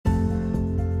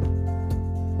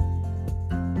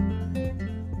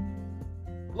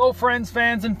Hello friends,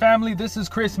 fans, and family. This is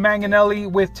Chris Manganelli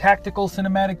with Tactical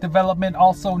Cinematic Development,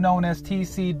 also known as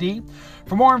TCD.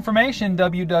 For more information,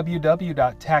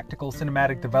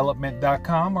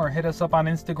 www.tacticalcinematicdevelopment.com or hit us up on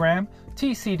Instagram,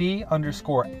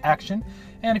 TCD_action.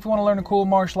 And if you want to learn a cool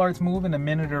martial arts move in a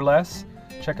minute or less,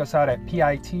 check us out at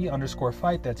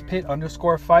PIT_fight. That's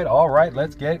pit_fight. All right,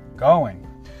 let's get going.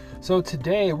 So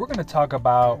today we're going to talk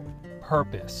about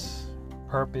purpose.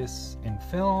 Purpose in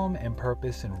film and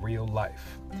purpose in real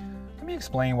life. Let me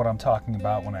explain what I'm talking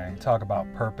about when I talk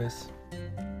about purpose.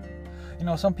 You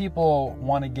know, some people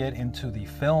want to get into the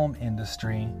film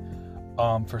industry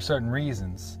for certain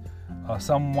reasons.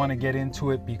 Some want to get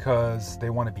into it because they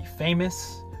want to be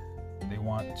famous, they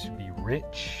want to be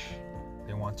rich,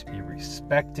 they want to be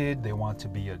respected, they want to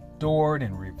be adored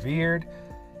and revered.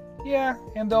 Yeah,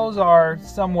 and those are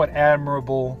somewhat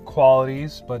admirable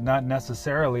qualities, but not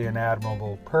necessarily an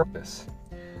admirable purpose.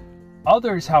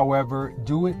 Others, however,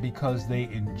 do it because they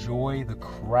enjoy the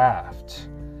craft.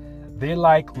 They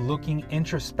like looking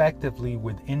introspectively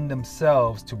within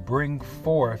themselves to bring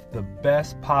forth the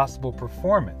best possible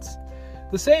performance.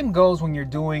 The same goes when you're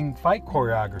doing fight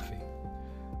choreography.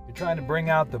 You're trying to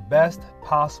bring out the best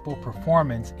possible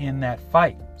performance in that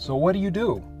fight. So what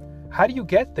do? How do you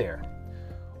get there?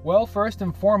 Well, first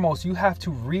and foremost, you have to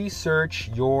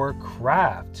research your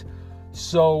craft.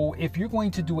 So if you're going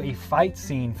to do a fight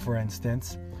scene, for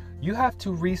instance, you have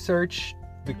to research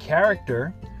the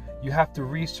character. You have to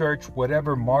research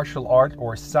whatever martial art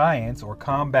or science or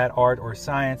combat art or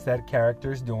science that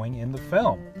character is doing in the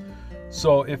film.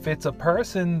 So if it's a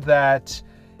person that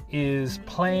is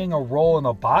playing a role in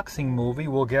a boxing movie,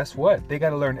 well, guess what? They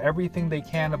got to learn everything they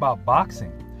can about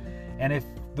boxing. And if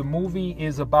the movie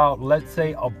is about, let's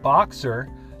say, a boxer,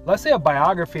 let's say a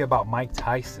biography about Mike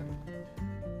Tyson.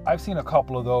 I've seen a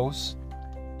couple of those.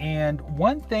 And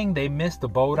one thing they missed the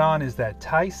boat on is that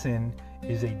Tyson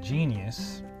is a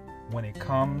genius when it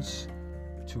comes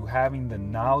to having the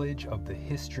knowledge of the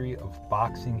history of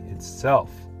boxing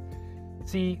itself.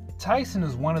 See, Tyson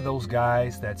is one of those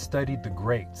guys that studied the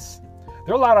greats.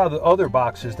 There are a lot of other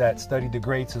boxers that studied the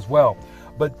greats as well.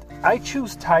 But I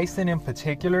choose Tyson in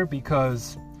particular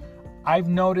because I've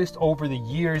noticed over the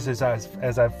years as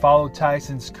I've followed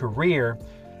Tyson's career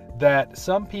that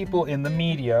some people in the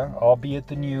media, albeit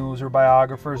the news or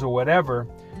biographers or whatever,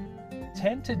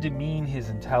 tend to demean his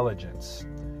intelligence.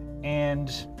 And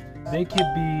they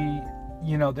could be,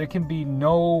 there can be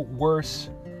no worse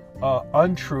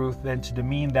untruth than to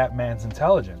demean that man's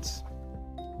intelligence.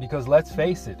 Because let's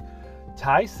face it,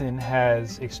 Tyson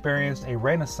has experienced a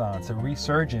renaissance, a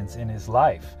resurgence in his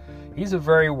life. He's a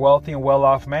very wealthy and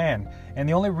well-off man. And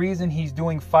the only reason he's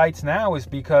doing fights now is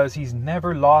because he's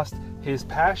never lost his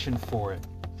passion for it.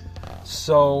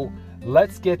 So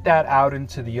let's get that out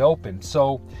into the open.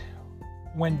 So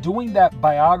when doing that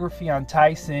biography on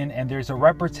Tyson and there's a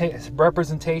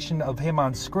representation of him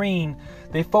on screen,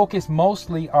 they focus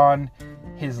mostly on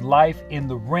his life in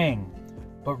the ring,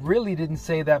 but really didn't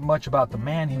say that much about the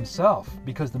man himself,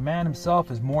 because the man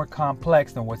himself is more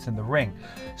complex than what's in the ring.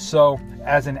 So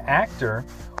as an actor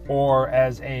or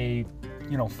as a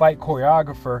fight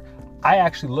choreographer, I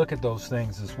actually look at those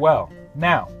things as well.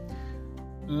 Now,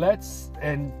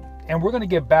 and we're going to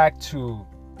get back to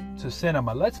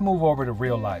cinema. Let's move over to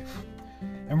real life.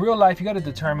 In real life, you got to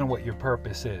determine what your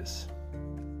purpose is.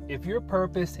 If your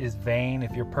purpose is vain,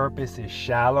 if your purpose is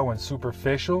shallow and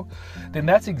superficial, then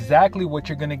that's exactly what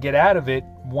you're going to get out of it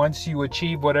once you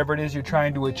achieve whatever it is you're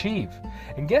trying to achieve.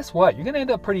 And guess what? You're going to end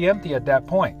up pretty empty at that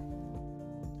point.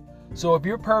 So if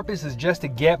your purpose is just to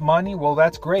get money, well,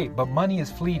 that's great, but money is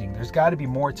fleeting. There's got to be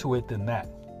more to it than that.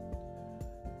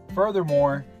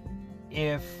 Furthermore,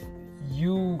 if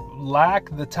you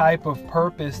lack the type of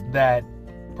purpose that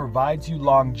provides you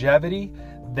longevity,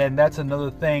 then that's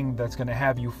another thing that's going to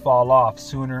have you fall off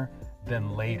sooner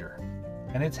than later.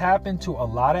 And it's happened to a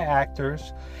lot of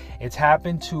actors. It's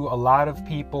happened to a lot of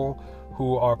people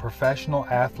who are professional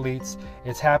athletes.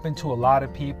 It's happened to a lot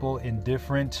of people in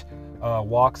different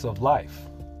walks of life.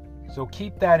 So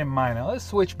keep that in mind. Now let's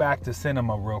switch back to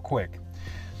cinema real quick.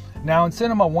 Now in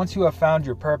cinema, once you have found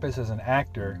your purpose as an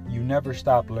actor, you never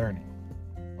stop learning.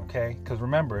 Okay? Because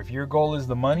remember, if your goal is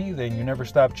the money, then you never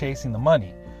stop chasing the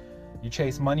money. You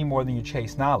chase money more than you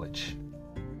chase knowledge.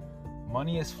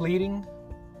 Money is fleeting,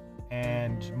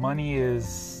 and money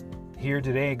is here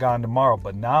today, gone tomorrow.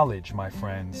 But knowledge, my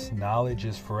friends, knowledge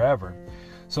is forever.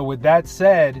 So with that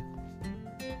said,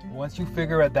 once you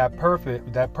figure out that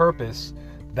purpose,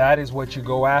 that is what you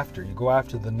go after. You go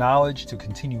after the knowledge to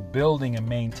continue building and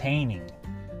maintaining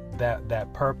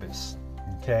that purpose.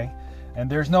 Okay? And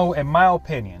there's no, in my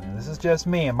opinion, and this is just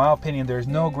me, in my opinion, there's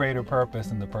no greater purpose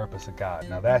than the purpose of God.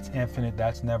 Now that's infinite,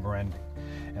 that's never ending.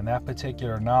 And that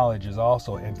particular knowledge is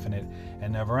also infinite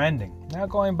and never ending. Now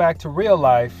going back to real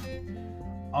life,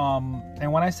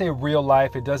 and when I say real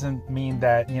life, it doesn't mean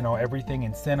that, everything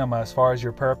in cinema as far as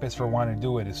your purpose for wanting to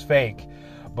do it is fake.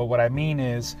 But what I mean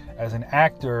is, as an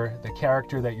actor, the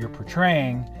character that you're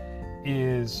portraying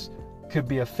could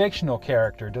be a fictional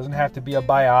character. It doesn't have to be a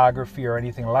biography or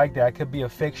anything like that. It could be a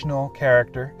fictional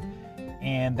character,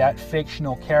 and that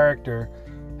fictional character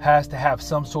has to have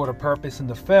some sort of purpose in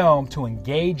the film to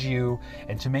engage you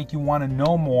and to make you want to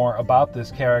know more about this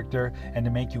character and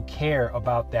to make you care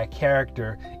about that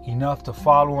character enough to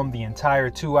follow him the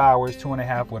entire 2 hours,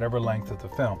 2.5, whatever length of the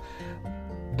film.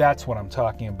 That's what I'm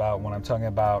talking about when I'm talking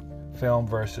about film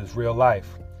versus real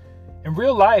life. In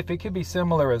real life, it could be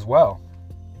similar as well.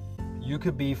 You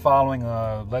could be following,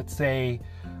 let's say,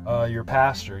 your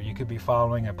pastor. You could be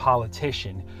following a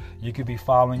politician. You could be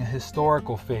following a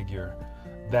historical figure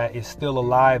that is still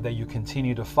alive that you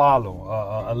continue to follow,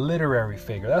 a literary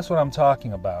figure. That's what I'm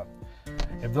talking about.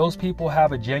 If those people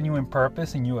have a genuine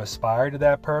purpose and you aspire to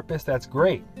that purpose, that's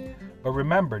great. But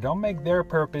remember, don't make their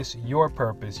purpose your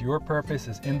purpose. Your purpose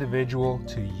is individual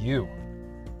to you.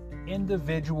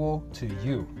 Individual to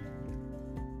you.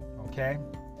 Okay?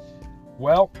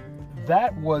 Well,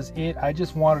 that was it. I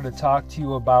just wanted to talk to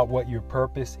you about what your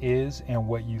purpose is and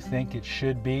what you think it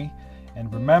should be.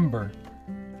 And remember,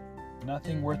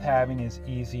 nothing worth having is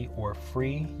easy or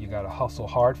free. You got to hustle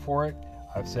hard for it.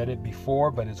 I've said it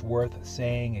before, but it's worth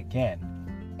saying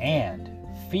again. And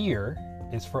fear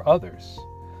is for others.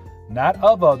 Not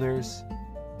of others,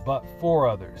 but for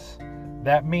others.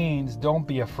 That means don't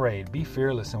be afraid. Be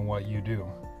fearless in what you do.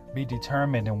 Be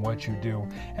determined in what you do.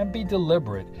 And be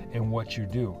deliberate in what you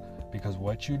do. Because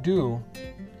what you do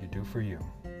for you.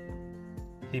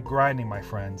 Keep grinding, my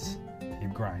friends.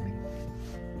 Keep grinding.